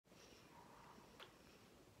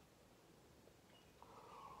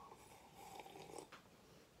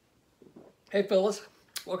Hey fellas,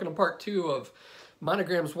 welcome to part 2 of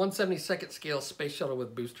Monogram's 1/72nd scale space shuttle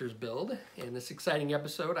with boosters build. In this exciting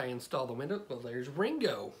episode, I install the window. Well, there's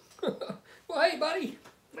Ringo. Well, hey buddy,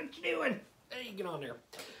 what you doing? Hey, get on there.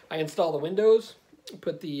 I install the windows,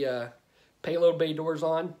 put the payload bay doors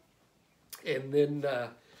on, and then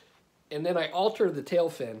I alter the tail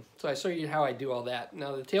fin. So I show you how I do all that.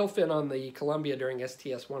 Now the tail fin on the Columbia during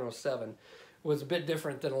STS-107 was a bit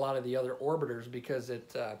different than a lot of the other orbiters because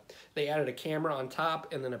they added a camera on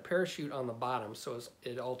top and then a parachute on the bottom, so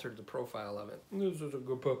it altered the profile of it. This is a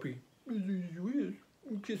good puppy.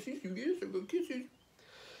 Kisses, you guys are good kisses.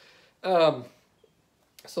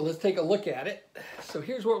 So let's take a look at it. So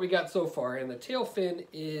here's what we got so far, and the tail fin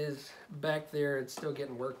is back there. It's still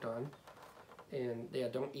getting worked on, and yeah,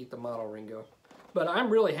 don't eat the model, Ringo. But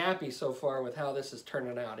I'm really happy so far with how this is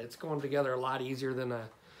turning out. It's going together a lot easier than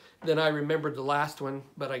I remembered the last one,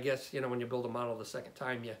 but I guess, you know, when you build a model the second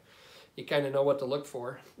time, you kind of know what to look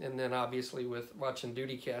for. And then obviously with watching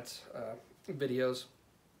Duty Cats videos,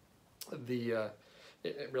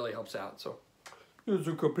 it really helps out. So,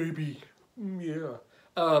 Zuka baby, yeah.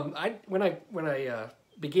 When I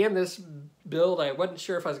began this build, I wasn't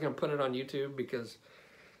sure if I was going to put it on YouTube because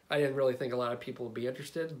I didn't really think a lot of people would be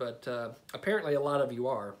interested, but apparently a lot of you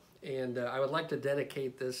are. And I would like to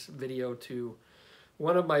dedicate this video to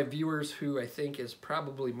one of my viewers who I think is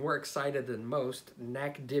probably more excited than most,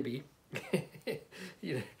 Knack Dibby.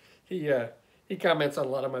 He comments on a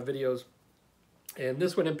lot of my videos, and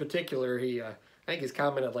this one in particular, I think he's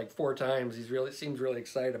commented like 4 times. Seems really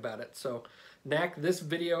excited about it. So, Knack, this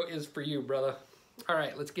video is for you, brother. All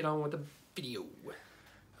right, let's get on with the video.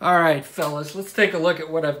 All right, fellas, let's take a look at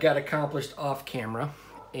what I've got accomplished off camera,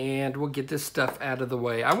 and we'll get this stuff out of the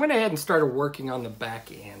way. I went ahead and started working on the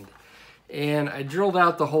back end. And I drilled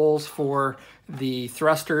out the holes for the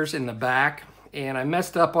thrusters in the back, and I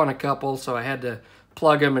messed up on a couple, so I had to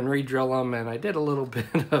plug them and re-drill them, and I did a little bit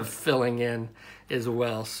of filling in as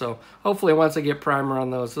well. So hopefully once I get primer on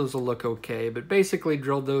those will look okay. But basically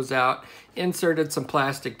drilled those out, inserted some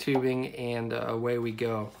plastic tubing, and away we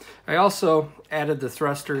go. I also added the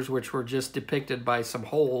thrusters, which were just depicted by some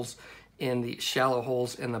holes in the shallow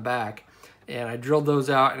holes in the back. And I drilled those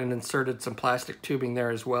out and inserted some plastic tubing there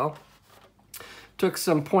as well. Took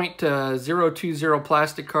some .020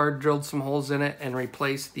 plastic card, drilled some holes in it, and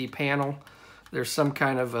replaced the panel. There's some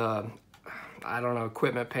kind of, I don't know,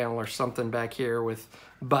 equipment panel or something back here with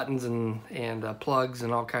buttons and plugs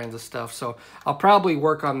and all kinds of stuff. So I'll probably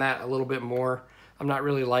work on that a little bit more. I'm not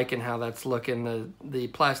really liking how that's looking. The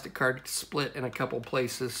plastic card split in a couple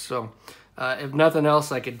places. So if nothing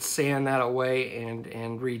else, I could sand that away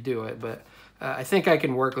and redo it. But I think I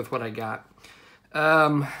can work with what I got.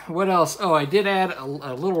 What else? Oh, I did add a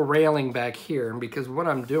little railing back here, because what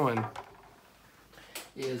I'm doing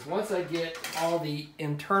is once I get all the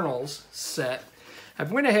internals set,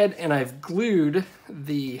 I've went ahead and I've glued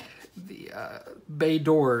the bay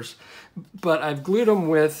doors, but I've glued them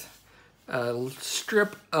with a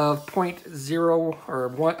strip of .0 or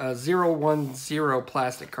 010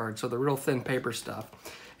 plastic card, so the real thin paper stuff.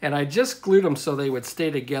 And I just glued them so they would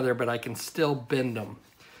stay together, but I can still bend them,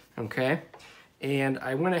 okay? And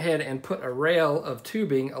I went ahead and put a rail of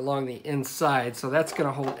tubing along the inside, so that's going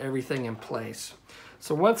to hold everything in place.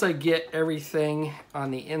 So once I get everything on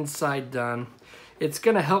the inside done, it's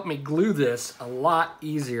going to help me glue this a lot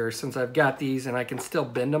easier since I've got these and I can still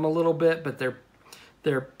bend them a little bit, but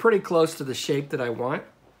they're pretty close to the shape that I want.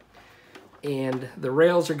 And the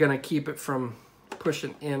rails are going to keep it from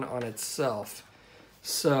pushing in on itself.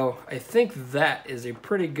 So I think that is a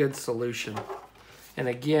pretty good solution. And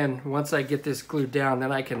again, once I get this glued down,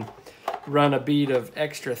 then I can run a bead of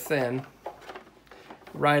extra thin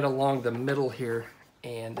right along the middle here,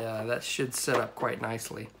 and that should set up quite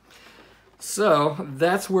nicely. So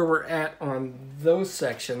that's where we're at on those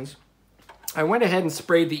sections. I went ahead and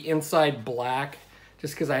sprayed the inside black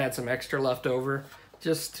just because I had some extra left over,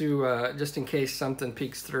 just in case something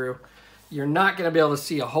peeks through. You're not going to be able to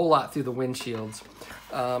see a whole lot through the windshields.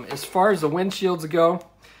 As far as the windshields go,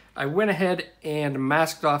 I went ahead and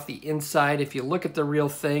masked off the inside. If you look at the real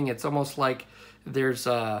thing, it's almost like there's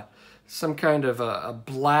some kind of a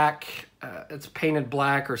black, it's painted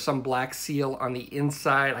black or some black seal on the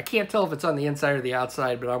inside. I can't tell if it's on the inside or the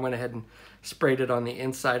outside, but I went ahead and sprayed it on the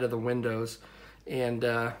inside of the windows. And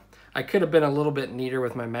I could have been a little bit neater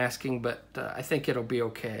with my masking, but I think it'll be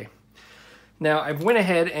okay. Now, I went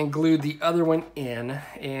ahead and glued the other one in,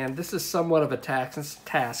 and this is somewhat of a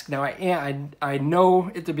task. Now, I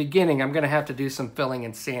know at the beginning I'm going to have to do some filling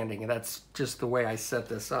and sanding, and that's just the way I set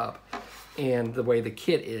this up and the way the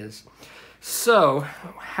kit is. So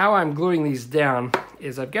how I'm gluing these down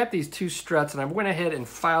is I've got these two struts and I went ahead and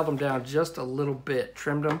filed them down just a little bit,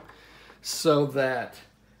 trimmed them so that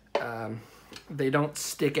they don't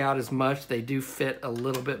stick out as much. They do fit a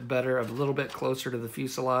little bit better, a little bit closer to the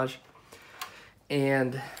fuselage.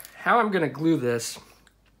 And how I'm going to glue this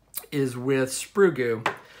is with sprue goo.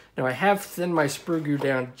 Now I have thinned my sprue goo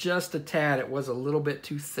down just a tad. It was a little bit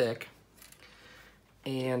too thick.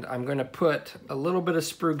 And I'm going to put a little bit of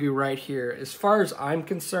sprue goo right here. As far as I'm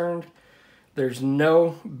concerned, there's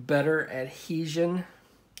no better adhesive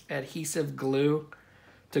glue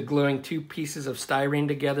to gluing two pieces of styrene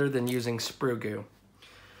together than using sprue goo.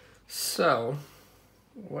 So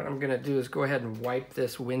what I'm going to do is go ahead and wipe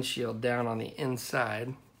this windshield down on the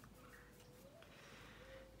inside.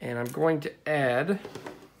 And I'm going to add,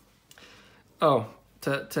 to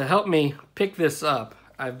help me pick this up,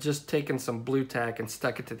 I've just taken some blue tack and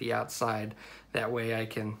stuck it to the outside. That way I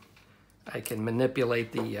can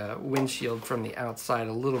manipulate the windshield from the outside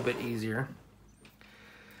a little bit easier.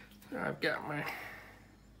 I've got my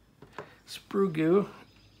sprue goo,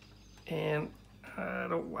 and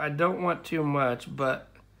I don't want too much, but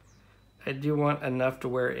I do want enough to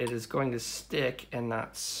where it is going to stick and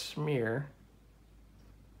not smear.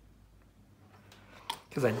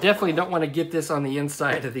 Because I definitely don't want to get this on the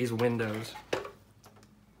inside of these windows.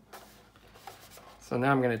 So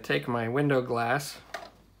now I'm going to take my window glass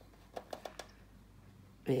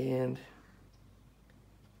and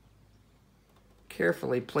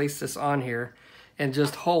carefully place this on here and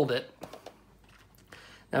just hold it.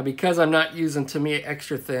 Now because I'm not using Tamiya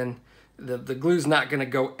extra thin, the glue's not going to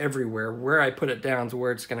go everywhere. Where I put it down is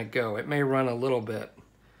where it's going to go. It may run a little bit,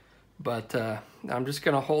 but I'm just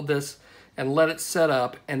going to hold this and let it set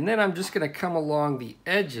up, and then I'm just going to come along the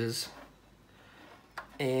edges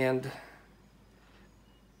and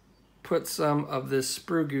put some of this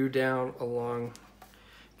sprue goo down along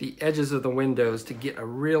the edges of the windows to get a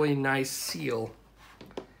really nice seal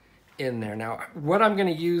in there. Now, what I'm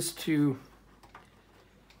going to use to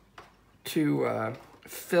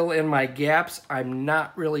fill in my gaps, I'm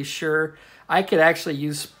not really sure. I could actually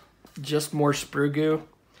use just more sprue goo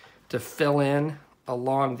to fill in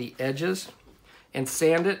along the edges and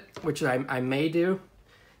sand it, which I may do,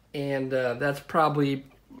 and that's probably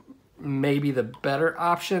maybe the better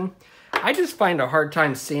option. I just find a hard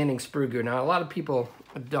time sanding sprue goo. Now, a lot of people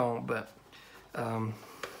don't, but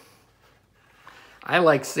I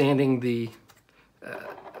like sanding the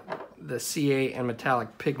CA and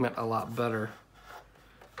metallic pigment a lot better.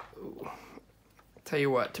 Ooh. Tell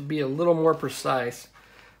you what, to be a little more precise,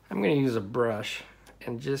 I'm going to use a brush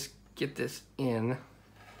and just get this in.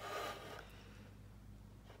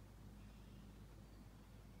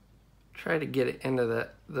 Try to get it into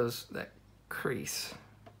that crease.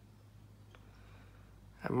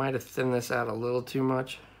 I might have thinned this out a little too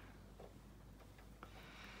much.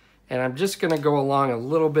 And I'm just going to go along a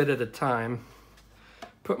little bit at a time.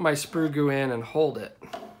 Put my sprue goo in and hold it.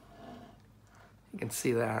 You can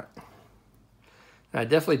see that. I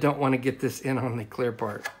definitely don't want to get this in on the clear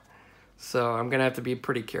part. So I'm going to have to be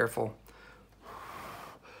pretty careful.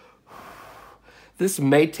 This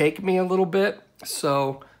may take me a little bit,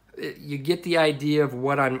 so you get the idea of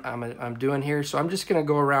what I'm doing here. So I'm just going to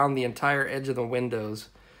go around the entire edge of the windows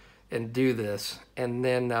and do this. And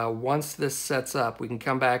then once this sets up, we can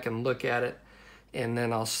come back and look at it. And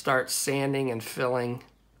then I'll start sanding and filling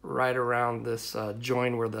right around this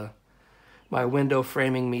joint where my window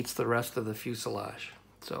framing meets the rest of the fuselage.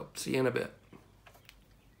 So see you in a bit.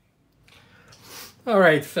 All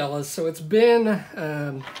right, fellas, so it's been,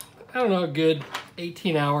 I don't know, a good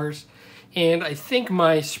 18 hours, and I think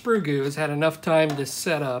my sprue goo has had enough time to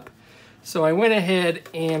set up. So I went ahead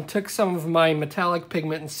and took some of my metallic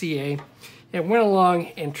pigment in CA and went along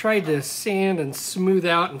and tried to sand and smooth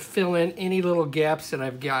out and fill in any little gaps that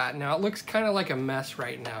I've got. Now, it looks kind of like a mess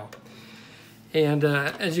right now. And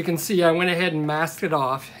as you can see, I went ahead and masked it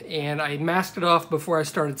off, and I masked it off before I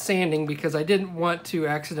started sanding because I didn't want to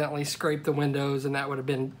accidentally scrape the windows, and that would have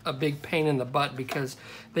been a big pain in the butt because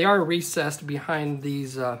they are recessed behind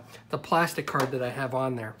these the plastic card that I have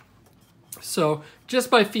on there. So just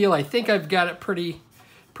by feel, I think I've got it pretty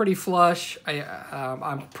flush.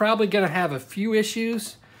 I'm probably going to have a few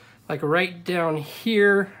issues, like right down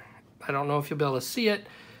here. I don't know if you'll be able to see it,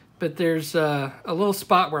 but there's a little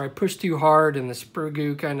spot where I pushed too hard and the sprue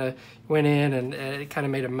goo kind of went in and it kind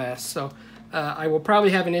of made a mess. So I will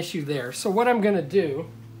probably have an issue there. So what I'm going to do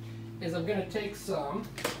is I'm going to take some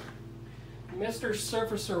Mr.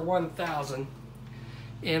 Surfacer 1000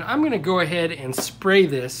 and I'm going to go ahead and spray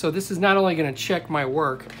this. So this is not only going to check my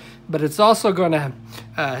work, but it's also going to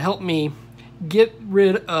help me get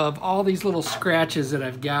rid of all these little scratches that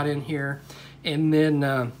I've got in here, and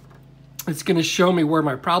then it's going to show me where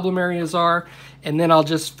my problem areas are, and then I'll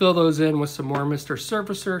just fill those in with some more Mr.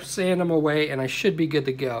 Surfacer, sand them away, and I should be good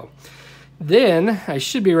to go. Then I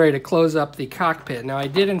should be ready to close up the cockpit. Now I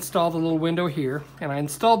did install the little window here, and I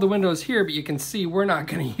installed the windows here, but you can see we're not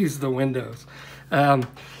going to use the windows.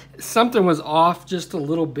 Something was off just a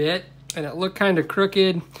little bit, and it looked kind of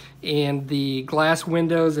crooked, and the glass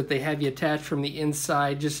windows that they have you attached from the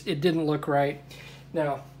inside, just it didn't look right.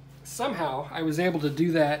 Now somehow I was able to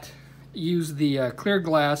do that, use the clear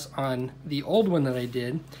glass on the old one that I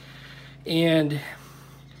did, and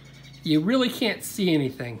you really can't see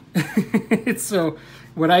anything. So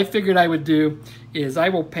what I figured I would do is I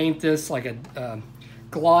will paint this like a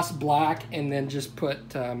gloss black, and then just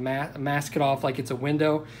put mask it off like it's a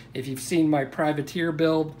window. If you've seen my privateer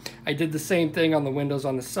build, I did the same thing on the windows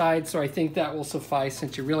on the side, so I think that will suffice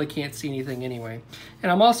since you really can't see anything anyway.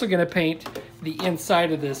 And I'm also going to paint the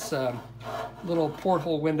inside of this little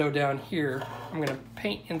porthole window down here. I'm going to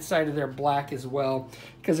paint inside of there black as well,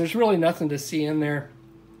 because there's really nothing to see in there,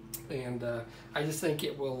 and I just think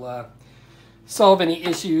it will solve any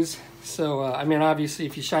issues. So I mean, obviously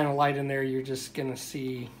if you shine a light in there, you're just gonna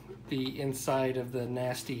see the inside of the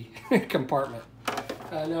nasty compartment.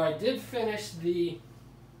 Now I did finish the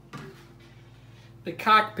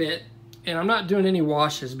cockpit, and I'm not doing any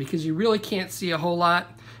washes because you really can't see a whole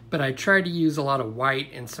lot, but I tried to use a lot of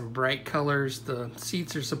white and some bright colors. The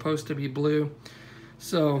seats are supposed to be blue,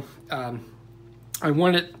 so I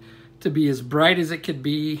want it to be as bright as it could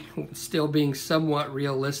be, still being somewhat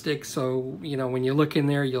realistic. So, you know, when you look in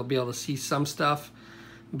there, you'll be able to see some stuff.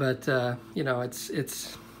 But, you know, it's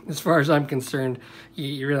as far as I'm concerned,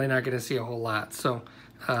 you're really not going to see a whole lot. So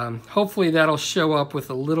hopefully that'll show up with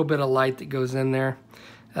a little bit of light that goes in there.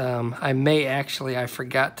 I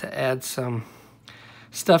forgot to add some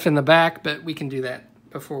stuff in the back, but we can do that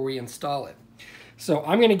before we install it. So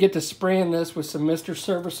I'm going to get to spraying this with some Mr.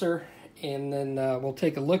 Surfacer, and then we'll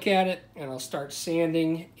take a look at it, and I'll start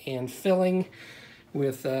sanding and filling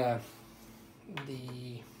with the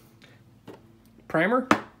primer,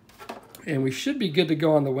 and we should be good to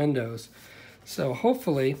go on the windows. So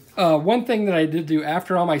hopefully, one thing that I did do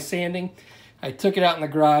after all my sanding, I took it out in the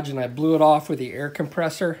garage and I blew it off with the air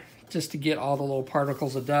compressor just to get all the little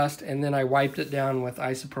particles of dust, and then I wiped it down with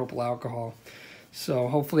isopropyl alcohol. So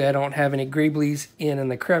hopefully I don't have any greeblies in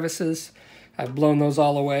the crevices. I've blown those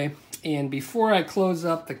all away. And before I close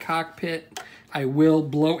up the cockpit, I will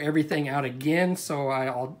blow everything out again so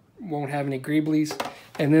I won't have any greeblies.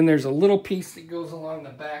 And then there's a little piece that goes along the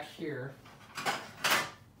back here.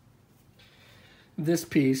 This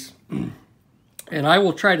piece. And I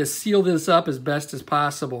will try to seal this up as best as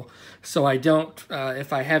possible so I don't,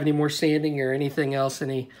 if I have any more sanding or anything else,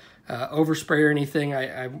 any overspray or anything,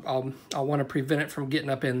 I'll want to prevent it from getting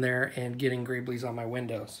up in there and getting greeblies on my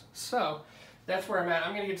windows. So that's where I'm at.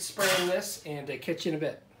 I'm going to get to spraying this and catch you in a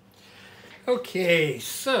bit. Okay,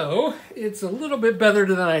 so it's a little bit better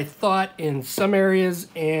than I thought in some areas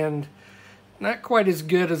and not quite as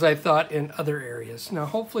good as I thought in other areas. Now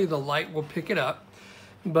hopefully the light will pick it up,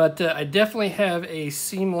 but I definitely have a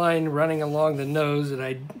seam line running along the nose that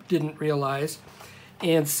I didn't realize.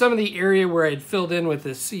 And some of the area where I'd filled in with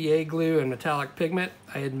the CA glue and metallic pigment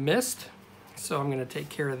I had missed, so I'm going to take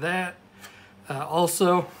care of that.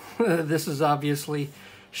 Also, this is obviously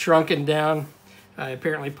shrunken down. I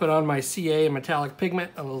apparently put on my CA and metallic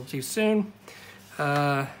pigment a little too soon.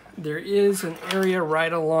 There is an area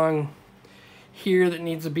right along here that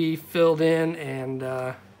needs to be filled in,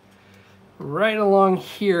 and right along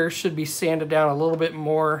here should be sanded down a little bit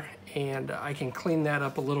more, and I can clean that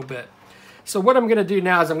up a little bit. So what I'm going to do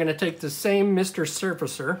now is I'm going to take the same Mr.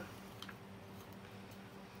 Surfacer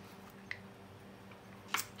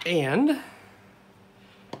and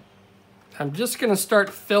I'm just going to start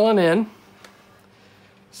filling in.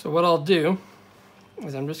 So what I'll do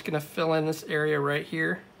is I'm just going to fill in this area right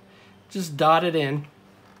here. Just dot it in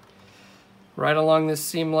right along this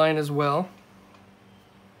seam line as well.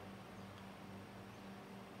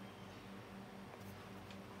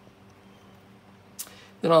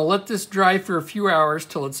 Then I'll let this dry for a few hours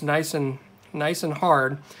till it's nice and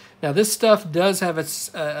hard. Now this stuff does have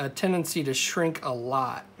a tendency to shrink a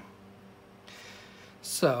lot.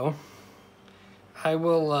 So I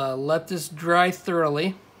will let this dry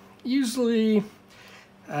thoroughly. Usually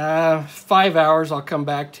 5 hours I'll come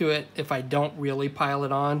back to it if I don't really pile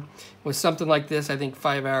it on. With something like this, I think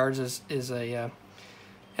 5 hours is an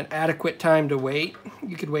adequate time to wait.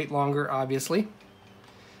 You could wait longer, obviously.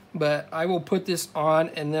 But I will put this on,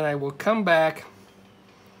 and then I will come back,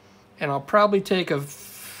 and I'll probably take a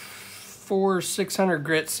 4 600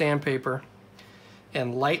 grit sandpaper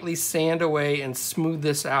and lightly sand away and smooth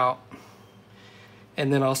this out.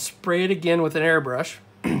 And then I'll spray it again with an airbrush,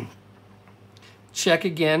 check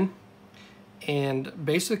again, and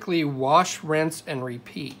basically wash, rinse, and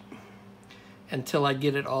repeat until I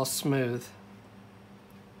get it all smooth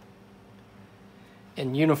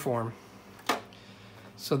and uniform.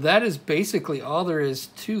 So that is basically all there is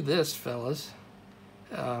to this, fellas.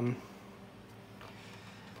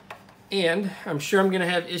 And I'm sure I'm going to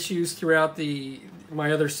have issues throughout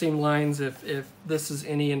my other seam lines if this is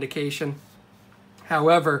any indication.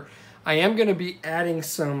 However, I am going to be adding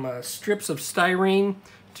some strips of styrene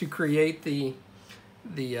to create the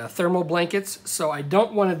thermal blankets. So I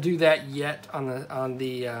don't want to do that yet on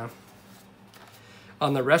the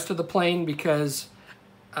rest of the plane, because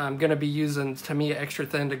I'm going to be using Tamiya Extra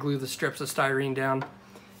Thin to glue the strips of styrene down,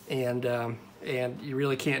 and you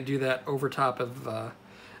really can't do that over top of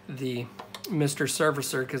the Mr.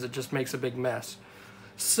 Surfacer because it just makes a big mess.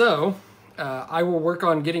 So I will work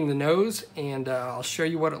on getting the nose, and I'll show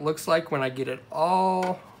you what it looks like when I get it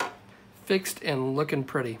all fixed and looking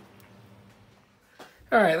pretty.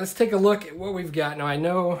 All right, let's take a look at what we've got. Now I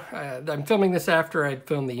know I'm filming this after I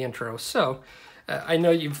filmed the intro, so I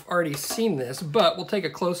know you've already seen this, but we'll take a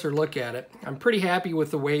closer look at it. I'm pretty happy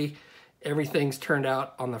with the way everything's turned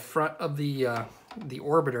out on the front of the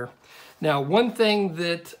orbiter. Now, one thing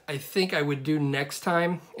that I think I would do next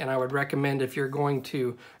time, and I would recommend if you're going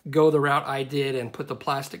to go the route I did and put the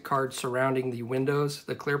plastic card surrounding the windows,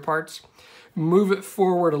 the clear parts, move it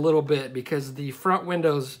forward a little bit, because the front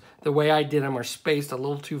windows, the way I did them, are spaced a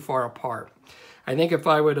little too far apart. I think if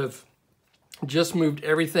I would have just moved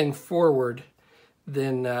everything forward,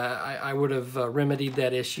 then I would have remedied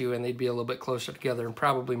that issue, and they'd be a little bit closer together and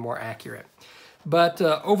probably more accurate. But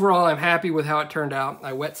overall, I'm happy with how it turned out.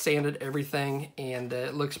 I wet sanded everything, and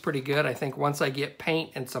it looks pretty good. I think once I get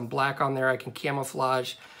paint and some black on there, I can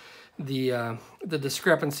camouflage the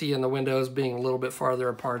discrepancy in the windows being a little bit farther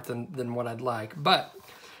apart than what I'd like. But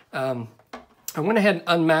I went ahead and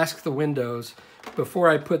unmasked the windows before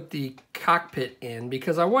I put the cockpit in,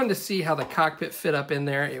 because I wanted to see how the cockpit fit up in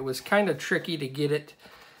there. It was kind of tricky to get it.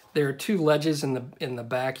 There are two ledges in the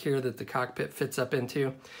back here that the cockpit fits up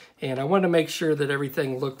into, and I wanted to make sure that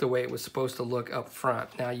everything looked the way it was supposed to look up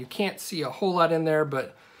front. Now, you can't see a whole lot in there,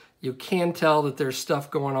 but you can tell that there's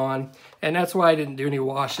stuff going on, and that's why I didn't do any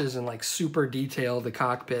washes and like super detail the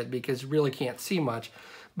cockpit, because you really can't see much.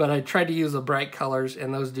 But I tried to use the bright colors,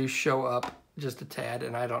 and those do show up just a tad,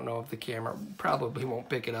 and I don't know if the camera probably won't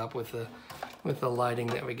pick it up with the lighting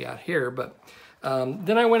that we got here. But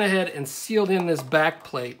then I went ahead and sealed in this back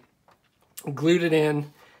plate, glued it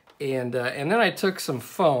in, and then I took some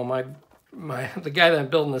foam. The guy that I'm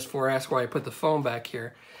building this for asked why I put the foam back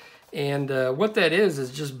here, and what that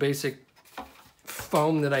is just basic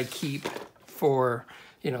foam that I keep for,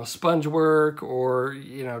 you know, sponge work, or,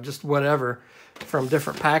 you know, just whatever from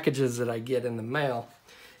different packages that I get in the mail.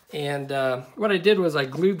 And what I did was I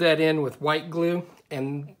glued that in with white glue,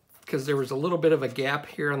 and because there was a little bit of a gap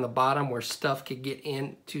here on the bottom where stuff could get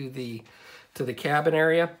into the cabin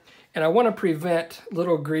area, and I want to prevent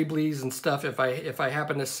little greeblies and stuff if I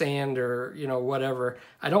happen to sand or, you know, whatever.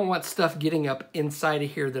 I don't want stuff getting up inside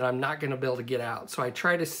of here that I'm not going to be able to get out. So I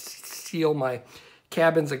try to seal my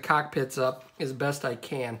cabins and cockpits up as best I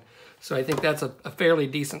can. So I think that's a fairly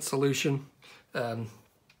decent solution.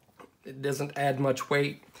 It doesn't add much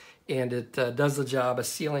weight, and it does the job of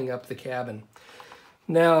sealing up the cabin.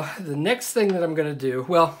 Now, the next thing that I'm going to do,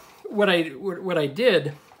 well, what I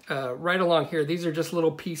did right along here, these are just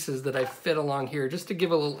little pieces that I fit along here just to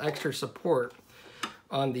give a little extra support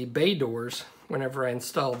on the bay doors whenever I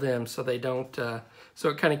install them, so they don't, so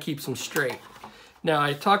it kind of keeps them straight. Now,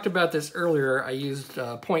 I talked about this earlier. I used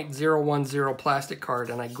 0.010 plastic card,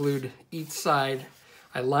 and I glued each side.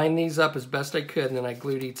 I lined these up as best I could, and then I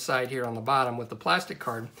glued each side here on the bottom with the plastic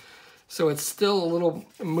card. So it's still a little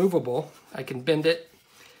movable. I can bend it,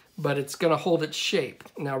 but it's going to hold its shape.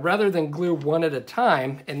 Now, rather than glue one at a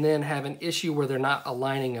time and then have an issue where they're not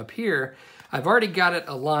aligning up here, I've already got it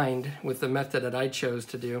aligned with the method that I chose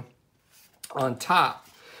to do on top.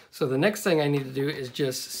 So the next thing I need to do is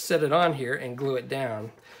just set it on here and glue it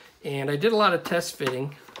down. And I did a lot of test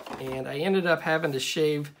fitting, and I ended up having to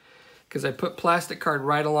shave, because I put plastic card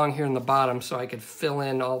right along here in the bottom so I could fill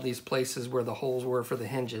in all these places where the holes were for the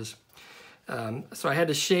hinges. So I had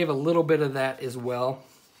to shave a little bit of that as well,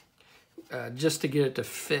 just to get it to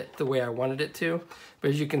fit the way I wanted it to. But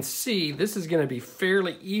as you can see, this is going to be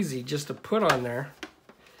fairly easy just to put on there.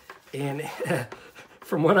 And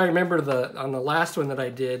from what I remember on the last one that I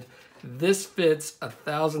did, This fits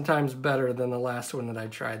 1,000 times better than the last one that I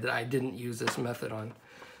tried that I didn't use this method on.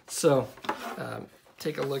 So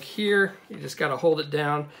take a look here. You just got to hold it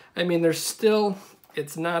down. I mean, there's still,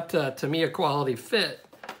 it's not to me a quality fit,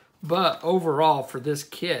 but overall for this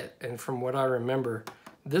kit and from what I remember,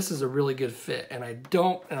 this is a really good fit. And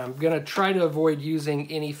I'm going to try to avoid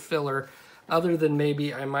using any filler other than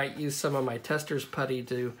maybe I might use some of my tester's putty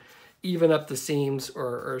to even up the seams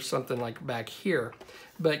or something like back here.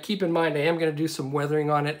 But keep in mind, I am going to do some weathering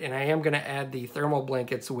on it, and I am going to add the thermal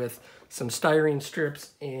blankets with some styrene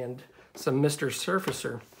strips and some Mr.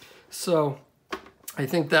 Surfacer. So I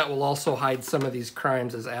think that will also hide some of these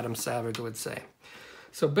crimes, as Adam Savage would say.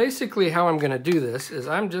 So basically how I'm going to do this is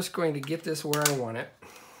I'm just going to get this where I want it.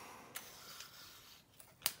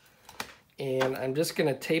 And I'm just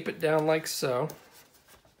going to tape it down like so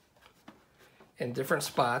in different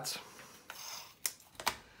spots.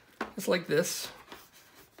 Just like this.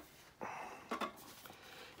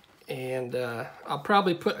 And I'll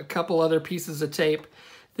probably put a couple other pieces of tape.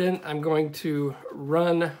 Then I'm going to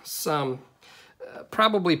run some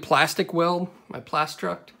probably plastic weld, my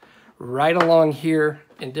Plastruct, right along here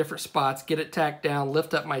in different spots, get it tacked down,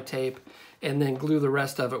 lift up my tape, and then glue the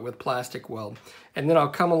rest of it with plastic weld. And then I'll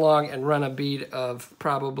come along and run a bead of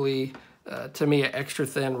probably, to me, an extra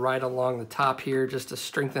thin right along the top here just to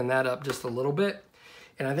strengthen that up just a little bit.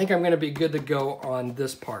 And I think I'm going to be good to go on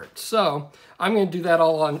this part. So I'm going to do that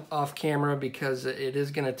all off camera because it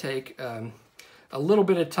is going to take a little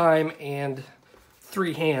bit of time and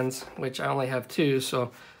 3 hands, which I only have 2,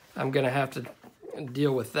 so I'm going to have to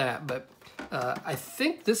deal with that. But I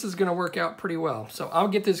think this is going to work out pretty well. So I'll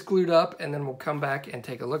get this glued up and then we'll come back and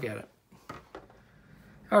take a look at it.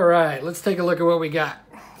 All right, let's take a look at what we got.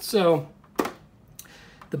 So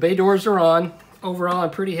the bay doors are on. Overall, I'm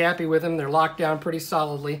pretty happy with them. They're locked down pretty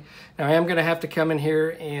solidly. Now, I am going to have to come in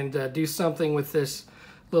here and do something with this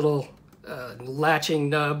little latching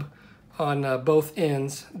nub on both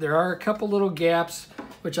ends. There are a couple little gaps,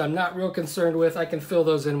 which I'm not real concerned with. I can fill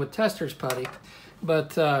those in with tester's putty.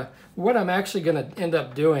 But what I'm actually going to end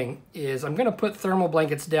up doing is I'm going to put thermal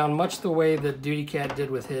blankets down much the way that Duty Cat did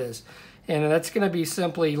with his. And that's going to be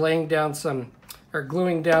simply laying down some, or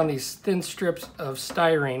gluing down these thin strips of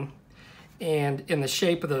styrene and in the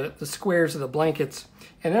shape of the squares of the blankets.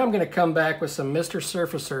 And then I'm going to come back with some Mr.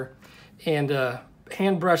 Surfacer and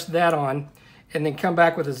hand brush that on, and then come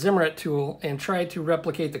back with a Zimmerit tool and try to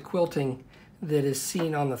replicate the quilting that is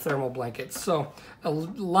seen on the thermal blankets. So a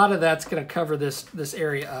lot of that's going to cover this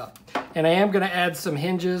area up. And I am going to add some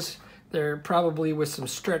hinges. They're probably with some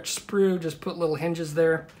stretch sprue, just put little hinges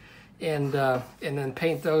there, and then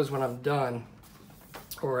paint those when I'm done,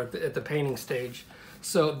 or at the painting stage.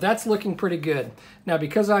 So that's looking pretty good. Now,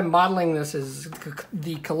 because I'm modeling this as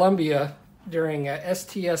the Columbia during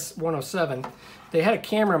STS 107, they had a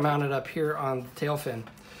camera mounted up here on the tail fin.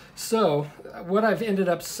 So what I've ended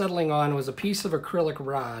up settling on was a piece of acrylic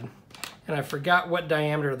rod, and I forgot what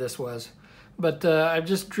diameter this was. But I've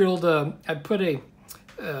just drilled I put a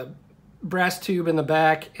brass tube in the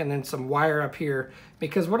back and then some wire up here,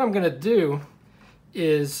 because what I'm going to do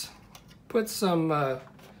is put some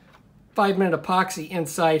 5-minute epoxy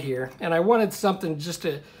inside here, and I wanted something just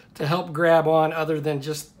to help grab on other than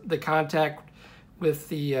just the contact with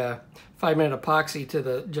the 5-minute epoxy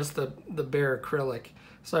to just the bare acrylic.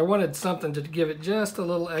 So I wanted something to give it just a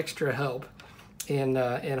little extra help in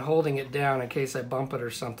holding it down in case I bump it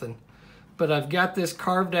or something. But I've got this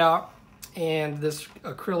carved out, and this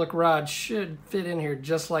acrylic rod should fit in here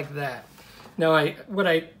just like that. Now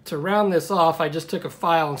to round this off, I just took a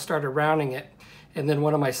file and started rounding it, and then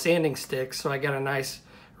one of my sanding sticks, so I got a nice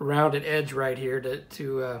rounded edge right here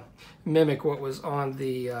to mimic what was on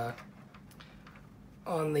the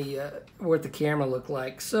what the camera looked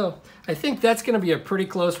like. So I think that's going to be a pretty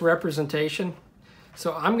close representation.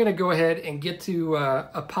 So I'm going to go ahead and get to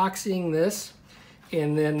epoxying this,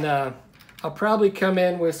 and then I'll probably come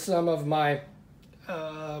in with some of my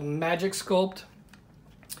Magic Sculpt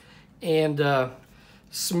and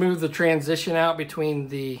smooth the transition out between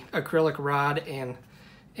the acrylic rod and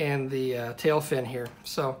the tail fin here.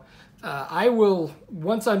 So I will,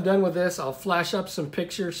 once I'm done with this, I'll flash up some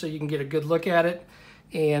pictures so you can get a good look at it,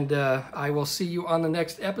 and I will see you on the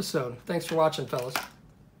next episode. Thanks for watching, fellas.